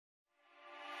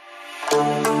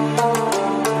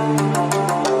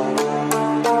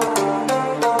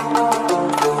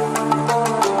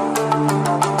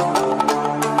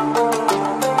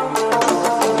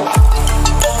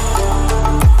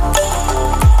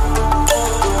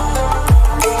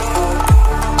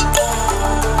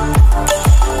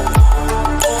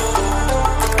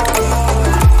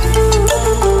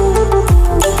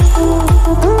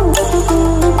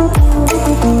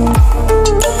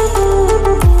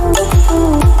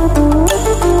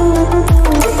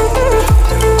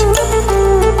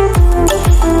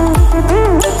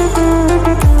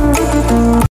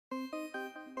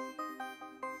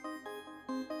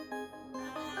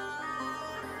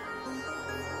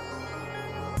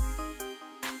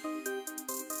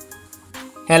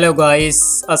Hello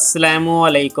guys, Assalamu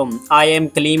alaikum. I am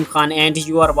Kaleem Khan and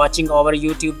you are watching our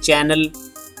YouTube channel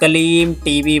Kaleem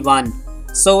TV1.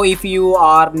 So if you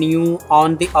are new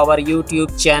on our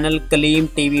YouTube channel Kaleem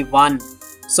TV1,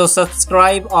 so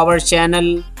subscribe our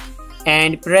channel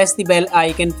and press the bell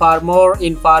icon for more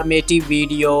informative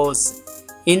videos.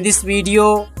 In this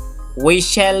video, we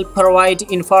shall provide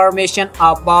information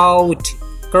about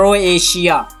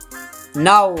Croatia.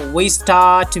 Now we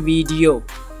start video.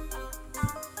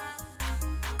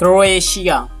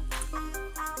 Croatia,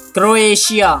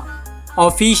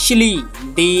 officially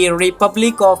the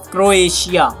Republic of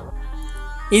Croatia,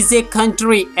 is a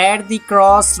country at the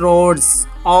crossroads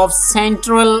of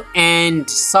Central and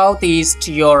Southeast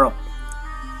Europe.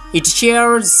 It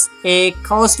shares a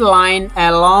coastline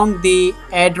along the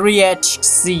Adriatic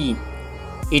Sea.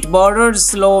 It borders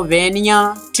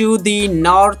Slovenia to the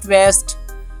northwest,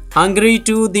 Hungary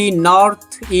to the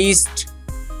northeast,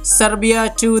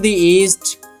 Serbia to the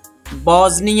east,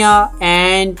 Bosnia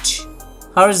and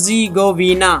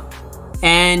Herzegovina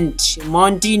and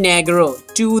Montenegro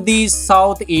to the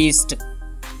southeast,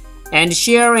 and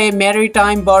share a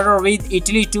maritime border with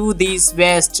Italy to the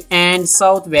west and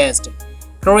southwest.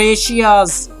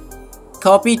 Croatia's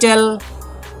capital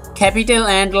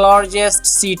and largest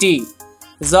city,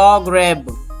 Zagreb,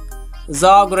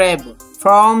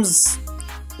 forms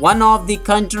one of the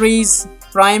country's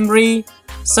primary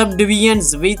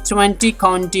subdivisions with 20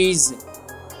 counties.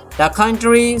 The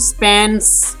country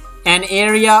spans an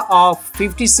area of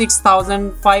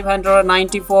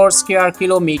 56,594 square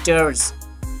kilometers,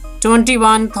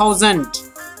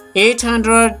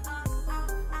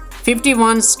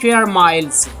 21,851 square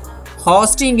miles,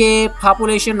 hosting a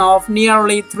population of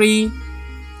nearly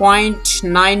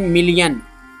 3.9 million.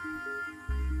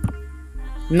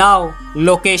 Now,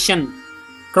 location.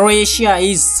 Croatia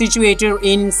is situated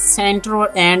in Central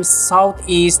and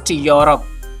Southeast Europe,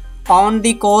 on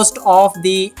the coast of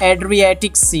the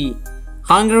Adriatic Sea.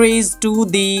 Hungary is to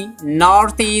the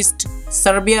northeast,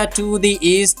 Serbia to the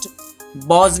east,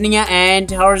 Bosnia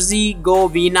and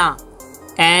Herzegovina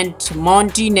and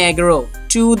Montenegro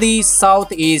to the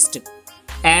southeast,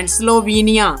 and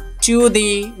Slovenia to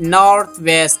the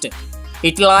northwest.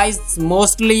 It lies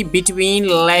mostly between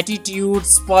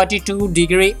latitudes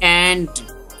 42° and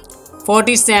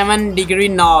 47°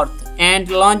 north and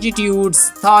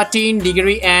longitudes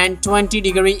 13° and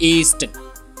 20° east.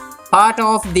 Part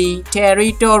of the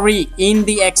territory in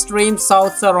the extreme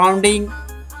south surrounding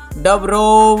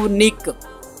Dubrovnik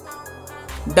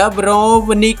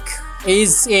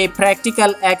is a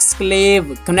practical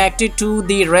exclave connected to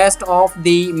the rest of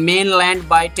the mainland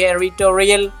by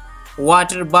territorial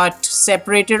water, but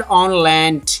separated on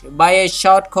land by a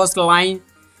short coastline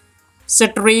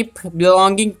strip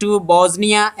belonging to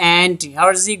Bosnia and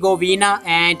Herzegovina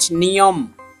and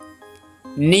Neum.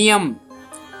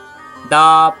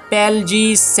 The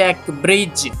Peljišek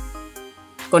Bridge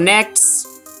connects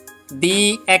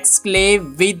the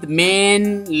exclave with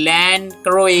mainland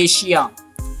Croatia.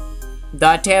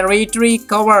 The territory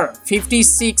covers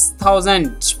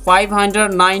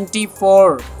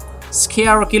 56,594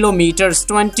 square kilometers,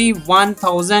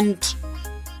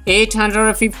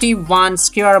 21,851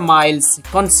 square miles,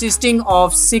 consisting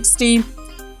of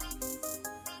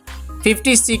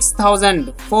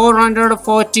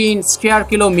 56,414 square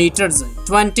kilometers,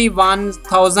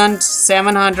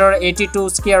 21,782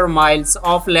 square miles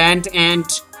of land and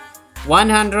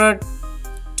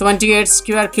 128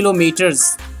 square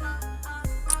kilometers,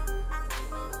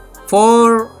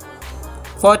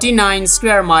 449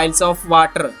 square miles of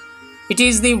water. It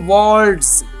is the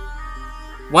world's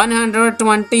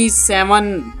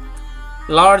 127th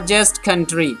largest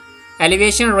country.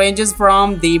 Elevation ranges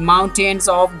from the mountains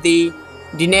of the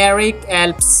Dinaric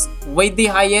Alps, with the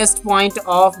highest point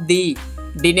of the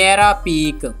Dinara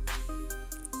Peak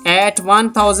at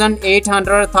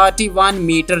 1,831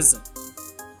 meters,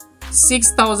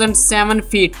 6,007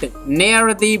 feet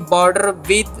near the border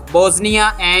with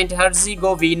Bosnia and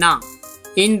Herzegovina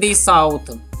in the south,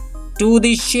 to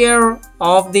the shore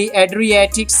of the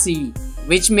Adriatic Sea,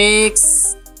 which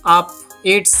makes up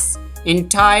its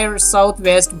entire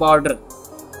southwest border.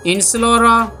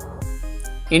 Insular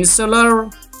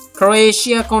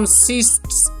Croatia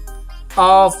consists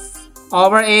of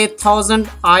over 8,000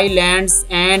 islands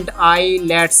and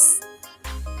islets,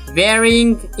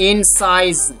 varying in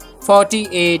size,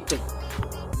 48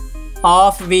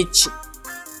 of which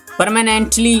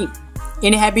permanently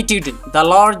inhabited. The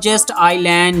largest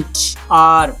islands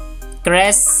are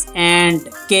Kres and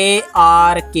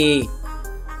Krk,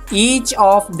 each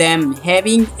of them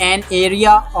having an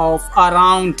area of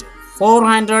around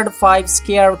 405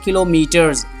 square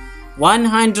kilometers,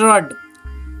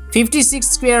 156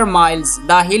 square miles.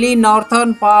 The hilly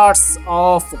northern parts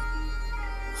of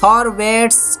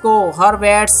Hrvatsko,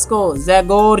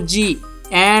 Zagorje,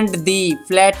 and the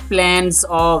flat plains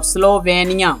of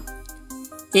Slovenia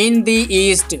in the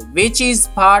east, which is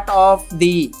part of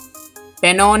the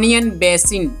Pannonian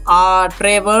Basin, are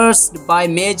traversed by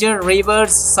major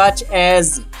rivers such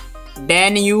as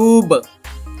Danube,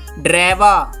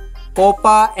 Drava,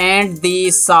 Kopa, and the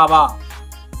Sava.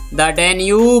 The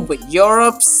Danube,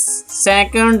 Europe's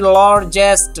second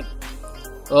longest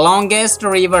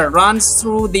river, runs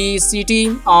through the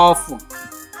city of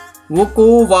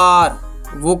Vukovar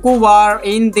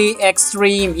in the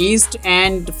extreme east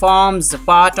and forms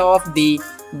part of the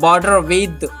border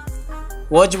with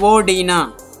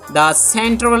Vojvodina. The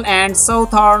central and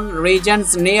southern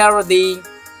regions near the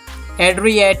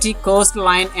Adriatic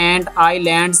coastline and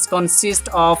islands consist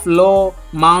of low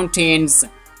mountains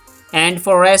and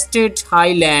forested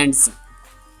highlands.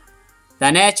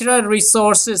 The natural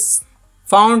resources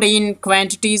found in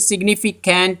quantities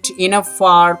significant enough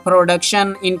for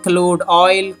production include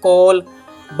oil, coal,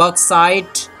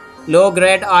 bauxite,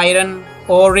 low-grade iron,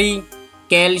 ore,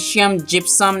 calcium,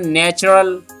 gypsum,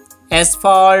 natural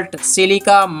asphalt,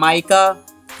 silica, mica,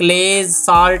 clays,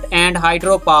 salt, and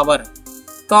hydropower.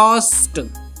 Karst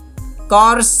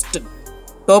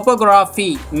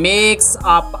topography makes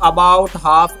up about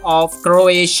half of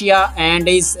Croatia and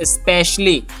is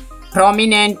especially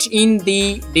prominent in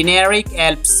the Dinaric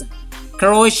Alps.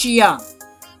 Croatia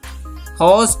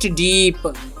hosts deep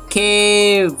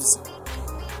caves,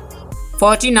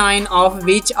 49 of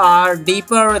which are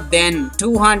deeper than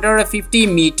 250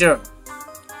 meters,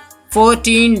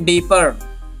 14 deeper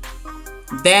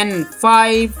than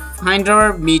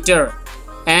 500 meters,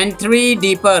 and 3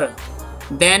 deeper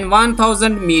than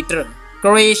 1,000 meters.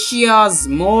 Croatia's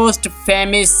most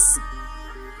famous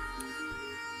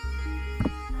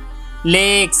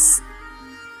lakes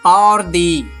are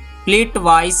the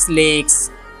Plitvice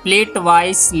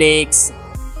Lakes,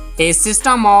 a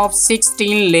system of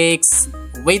 16 lakes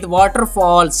with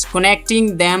waterfalls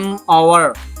connecting them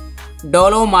over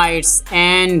Dolomites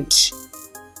and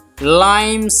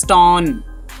limestone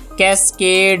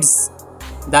cascades.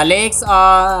 The lakes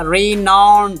are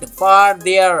renowned for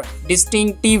their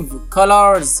distinctive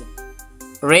colors,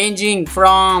 ranging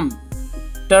from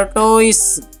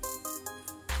turquoise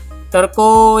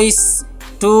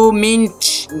to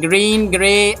mint green,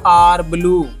 gray, or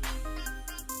blue.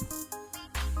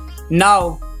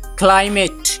 Now,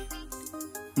 climate.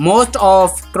 Most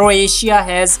of Croatia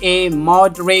has a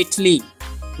moderately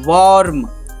warm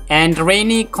and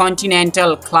rainy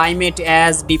continental climate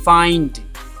as defined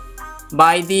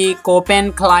by the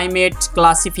Köppen climate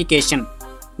classification.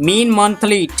 Mean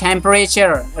monthly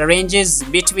temperature ranges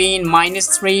between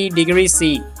 -3 degrees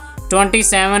C,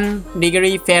 27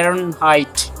 degrees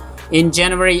Fahrenheit in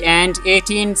January and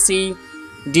 18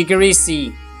 degrees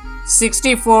C,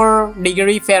 64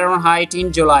 degrees Fahrenheit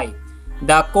in July.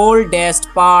 The coldest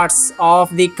parts of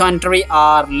the country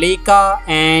are Lika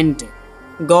and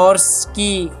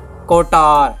Gorski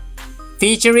Kotar,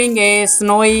 featuring a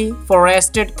snowy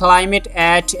forested climate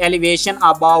at elevation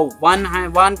above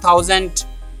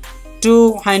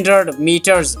 1,200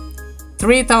 meters,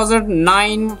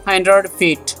 3,900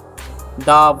 feet.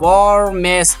 The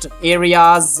warmest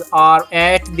areas are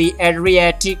at the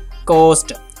Adriatic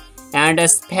coast, and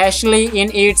especially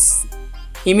in its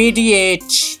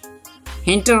immediate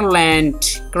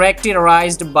hinterland,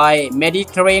 characterized by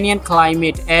Mediterranean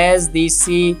climate as the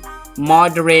sea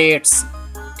moderates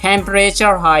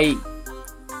temperature high.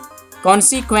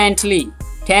 Consequently,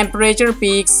 temperature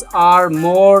peaks are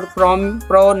more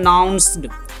pronounced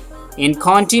in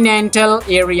continental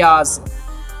areas.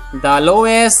 The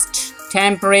lowest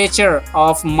temperature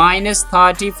of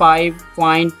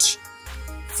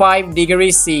 -35.5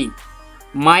 degrees C,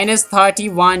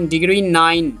 -31 degree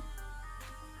 9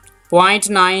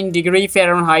 0.9 degree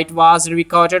Fahrenheit was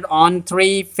recorded on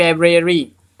 3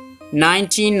 February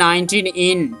 1919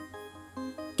 in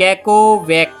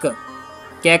Kekovec,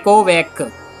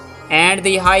 and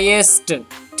the highest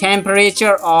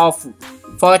temperature of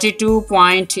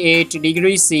 42.8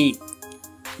 degrees C.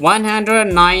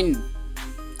 109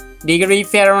 degree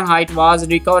Fahrenheit was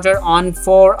recorded on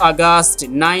 4 August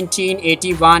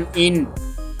 1981 in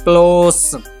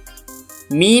Plos.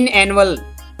 Mean annual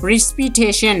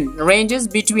precipitation ranges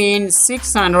between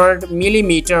 600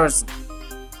 millimeters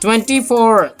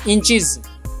 24 inches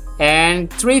and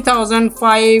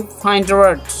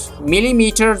 3,500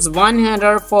 millimeters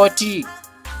 140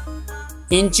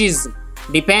 inches,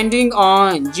 depending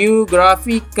on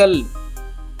geographic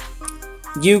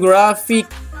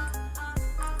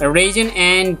region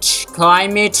and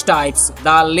climate types.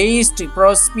 The least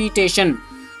precipitation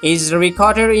is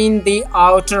recorded in the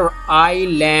outer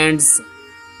islands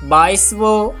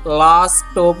Bistvo,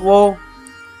 Lastovo,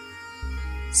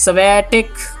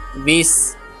 Svatek,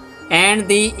 Vis, and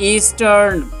the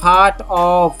eastern part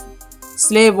of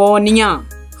Slavonia.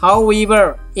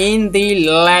 However, in the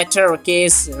latter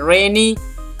case, rain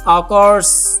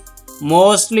occurs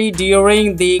mostly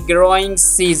during the growing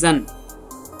season.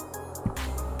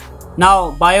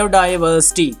 Now,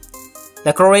 biodiversity.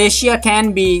 The Croatia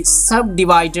can be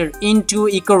subdivided into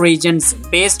ecoregions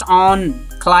based on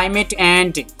climate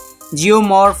and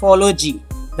geomorphology.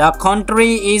 The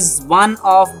country is one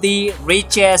of the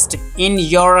richest in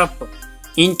Europe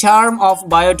in terms of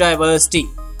biodiversity.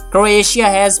 Croatia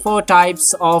has 4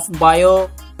 types of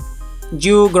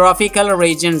biogeographical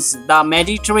regions: the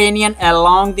Mediterranean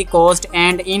along the coast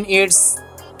and in its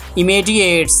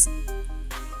immediates,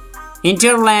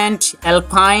 hinterland,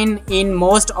 alpine in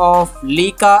most of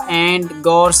Lika and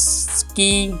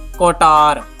Gorski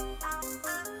Kotar,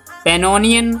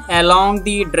 Pannonian along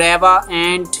the Drava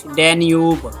and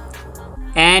Danube,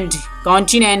 and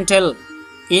continental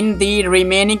in the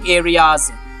remaining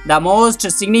areas. The most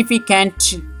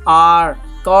significant are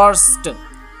karst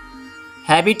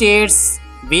habitats,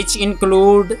 which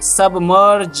include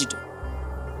submerged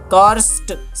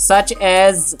karst such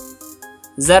as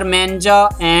Zarmanja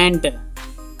and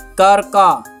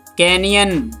Karka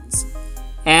canyons,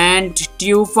 and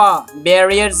tufa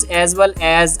barriers, as well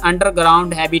as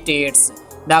underground habitats.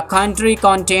 The country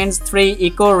contains 3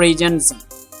 ecoregions: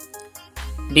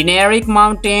 Dinaric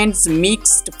Mountains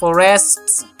mixed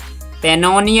forests,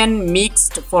 Pannonian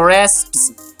mixed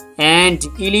forests, and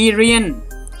Illyrian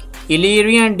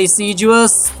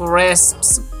deciduous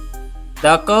forests.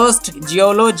 The coast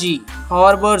geology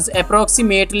harbors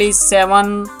approximately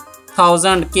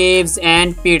 7,000 caves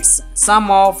and pits,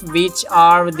 some of which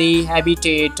are the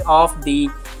habitat of the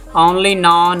only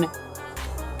non-aquatic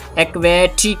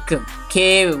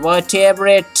cave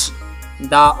vertebrate,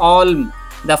 the olm.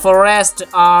 The forests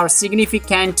are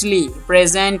significantly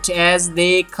present as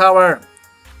they cover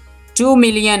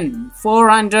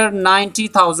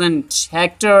 2,490,000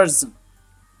 hectares,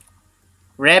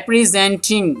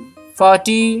 representing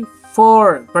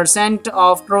 44%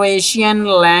 of Croatian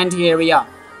land area.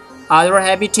 Other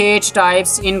habitat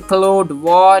types include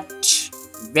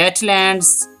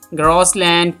wetlands,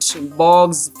 grassland,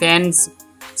 bogs, fens,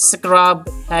 scrub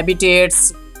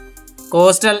habitats,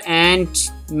 coastal and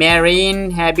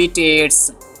marine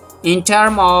habitats. In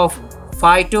terms of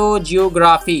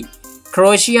phytogeography,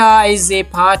 Croatia is a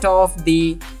part of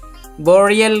the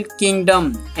Boreal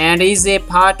Kingdom and is a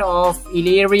part of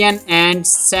Illyrian and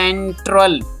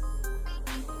Central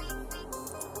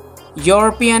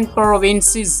European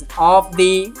provinces of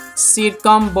the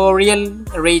Circumboreal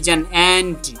region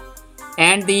and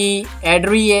the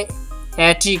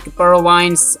Adriatic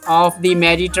province of the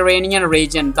Mediterranean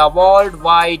region. The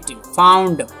worldwide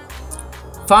Fund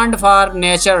for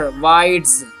Nature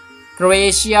divides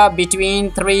Croatia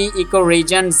between 3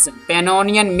 ecoregions: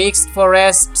 Pannonian mixed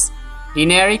forests,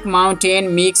 Dinaric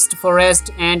Mountain mixed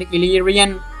forest, and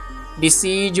Illyrian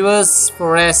deciduous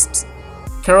forests.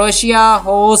 Croatia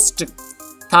hosts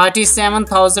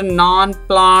 37,000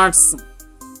 non-plants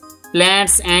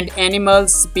and animal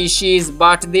species,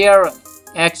 but their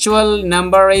actual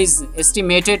number is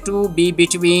estimated to be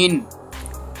between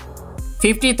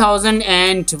 50,000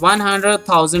 and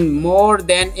 100,000. More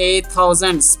than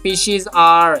 8,000 species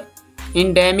are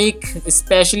endemic,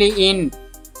 especially in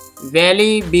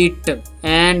Velebit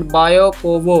and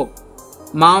Biokovo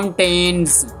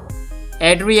mountains,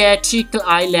 Adriatic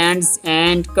islands,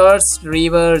 and Kursk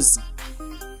rivers.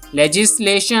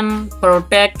 Legislation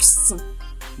protects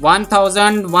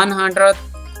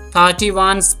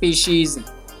 1,131 species.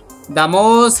 The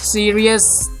most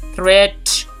serious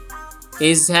threat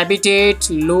is habitat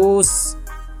loss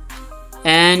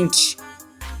and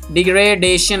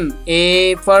degradation.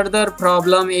 A further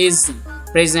problem is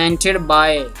presented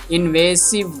by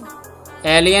invasive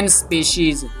alien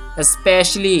species,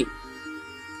 especially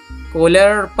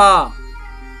Colerpa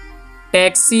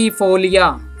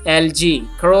taxifolia algae.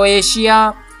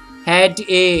 Croatia had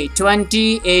a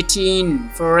 2018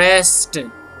 forest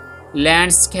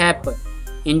landscape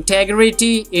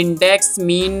integrity index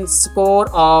mean score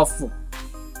of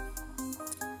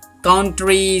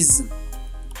countries.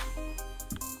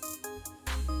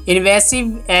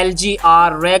 Invasive algae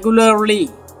are regularly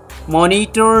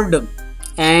monitored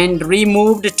and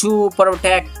removed to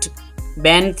protect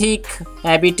benthic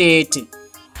habitat.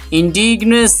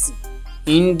 Indigenous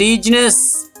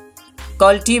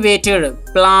cultivated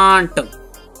plant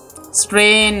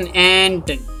strain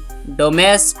and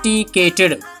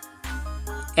domesticated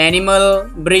animal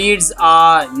breeds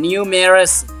are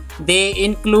numerous. They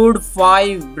include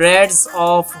 5 breeds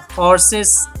of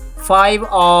horses, 5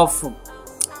 of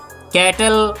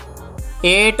cattle,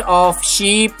 8 of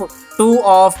sheep, 2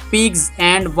 of pigs,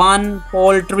 and 1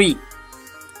 poultry.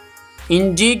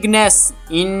 Indigenous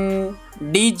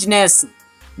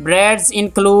breeds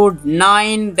include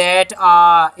 9 that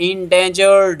are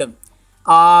endangered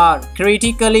or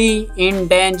critically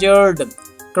endangered.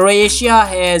 Croatia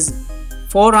has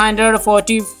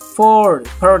 444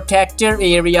 protected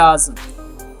areas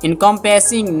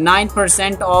encompassing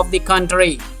 9% of the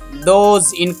country.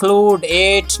 Those include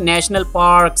 8 national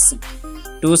parks,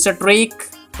 2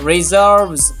 strict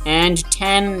reserves, and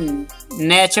 10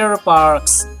 nature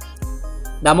parks.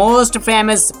 The most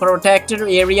famous protected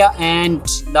area and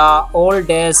the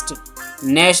oldest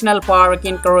national park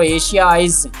in Croatia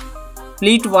is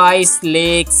Plitvice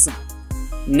Lakes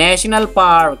National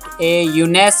Park, a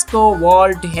UNESCO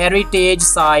World Heritage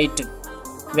Site.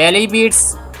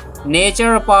 Velebits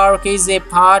Nature Park is a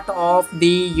part of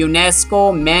the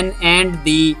UNESCO Men and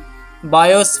the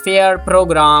Biosphere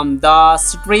Program. The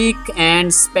Strict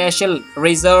and Special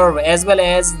Reserve as well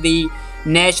as the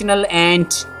national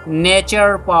and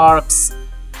nature parks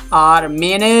are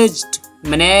managed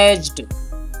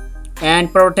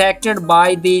and protected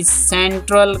by the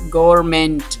central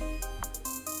government,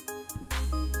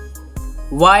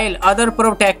 while other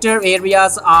protected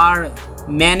areas are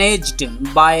managed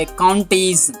by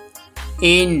counties.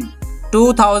 In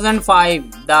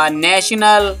 2005, the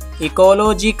National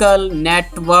Ecological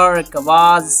Network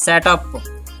was set up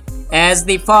as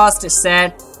the first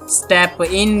step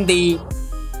in the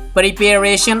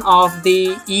preparation of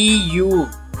the EU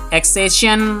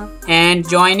accession and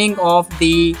joining of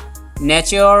the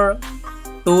Nature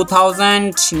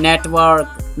 2000 network.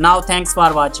 Now thanks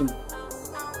for watching.